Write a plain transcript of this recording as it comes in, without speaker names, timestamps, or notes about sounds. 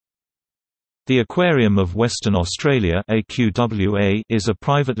The Aquarium of Western Australia (AQWA) is a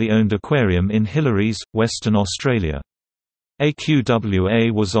privately owned aquarium in Hillaries, Western Australia.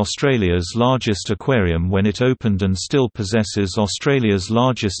 AQWA was Australia's largest aquarium when it opened and still possesses Australia's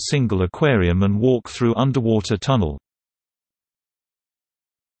largest single aquarium and walk-through underwater tunnel.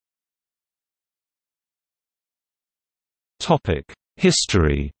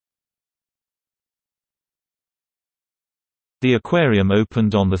 History. The aquarium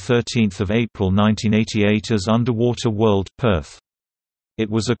opened on 13 April 1988 as Underwater World, Perth. It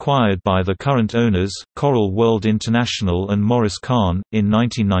was acquired by the current owners, Coral World International and Maurice Kahn, in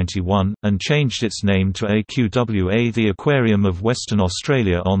 1991, and changed its name to AQWA. The Aquarium of Western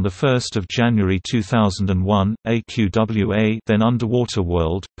Australia on 1 January 2001, AQWA, then Underwater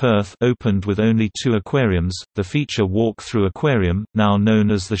World, Perth, opened with only 2 aquariums, the feature walk-through aquarium, now known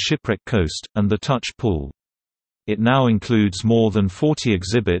as the Shipwreck Coast, and the Touch Pool. It now includes more than 40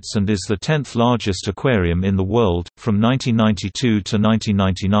 exhibits and is the 10th largest aquarium in the world. From 1992 to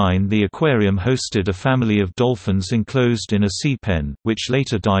 1999, the aquarium hosted a family of dolphins enclosed in a sea pen, which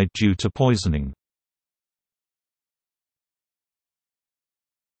later died due to poisoning.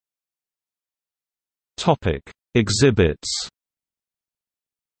 Topic: Exhibits.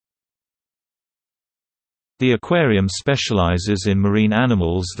 The aquarium specializes in marine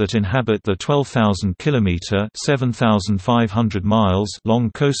animals that inhabit the 12,000-kilometer (7,500 miles)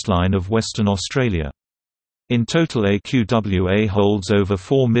 long coastline of Western Australia. In total, AQWA holds over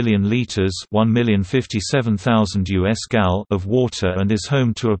 4 million liters (1,057,000 US gal) of water and is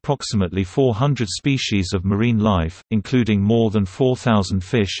home to approximately 400 species of marine life, including more than 4,000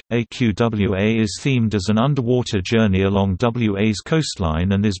 fish. AQWA is themed as an underwater journey along WA's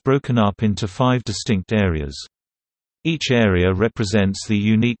coastline and is broken up into 5 distinct areas. Each area represents the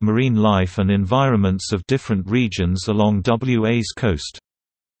unique marine life and environments of different regions along WA's coast.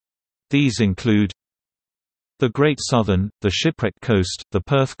 These include the Great Southern, the Shipwreck Coast, the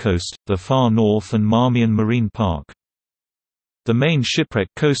Perth Coast, the Far North and Marmion Marine Park. The main Shipwreck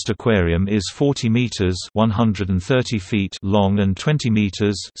Coast Aquarium is 40 meters (130 feet) long and 20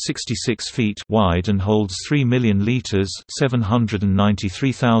 meters (66 feet) wide and holds 3 million liters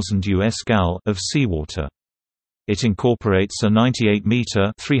 (793,000 US gal) of seawater. It incorporates a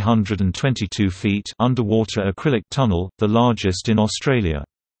 98-meter (322 feet) underwater acrylic tunnel, the largest in Australia.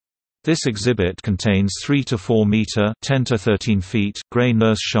 This exhibit contains 3 to 4 meter (10 to 13 feet) grey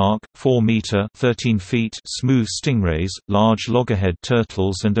nurse shark, 4 meter (13 feet) smooth stingrays, large loggerhead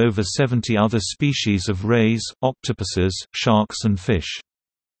turtles and over 70 other species of rays, octopuses, sharks and fish.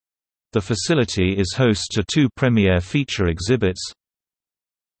 The facility is host to 2 premier feature exhibits.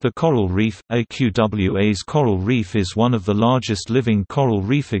 The Coral Reef. AQWA's Coral Reef is one of the largest living coral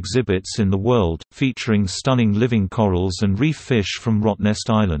reef exhibits in the world, featuring stunning living corals and reef fish from Rottnest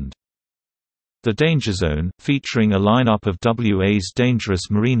Island. The Danger Zone, featuring a lineup of WA's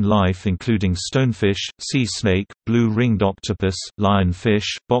dangerous marine life including stonefish, sea snake, blue-ringed octopus, lionfish,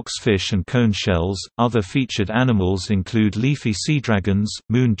 boxfish and cone shells. Other featured animals include leafy sea dragons,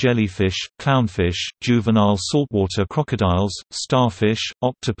 moon jellyfish, clownfish, juvenile saltwater crocodiles, starfish,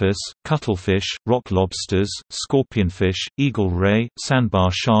 octopus, cuttlefish, rock lobsters, scorpionfish, eagle ray,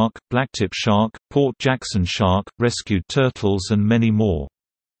 sandbar shark, blacktip shark, Port Jackson shark, rescued turtles and many more.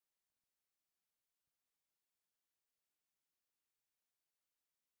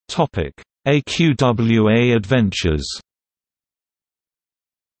 AQWA Adventures.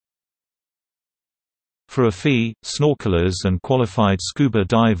 For a fee, snorkelers and qualified scuba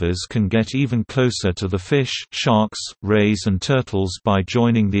divers can get even closer to the fish, sharks, rays and turtles by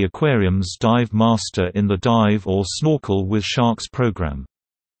joining the aquarium's Dive Master in the Dive or Snorkel with Sharks program.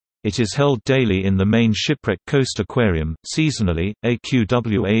 It is held daily in the main Shipwreck Coast Aquarium. Seasonally,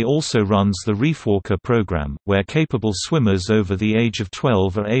 AQWA also runs the Reefwalker program, where capable swimmers over the age of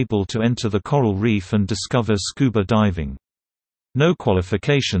 12 are able to enter the coral reef and discover scuba diving. No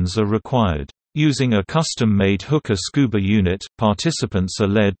qualifications are required. Using a custom-made hooker scuba unit, participants are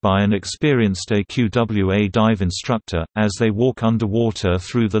led by an experienced AQWA dive instructor, as they walk underwater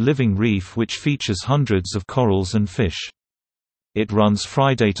through the living reef which features hundreds of corals and fish. It runs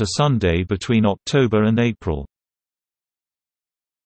Friday to Sunday between October and April.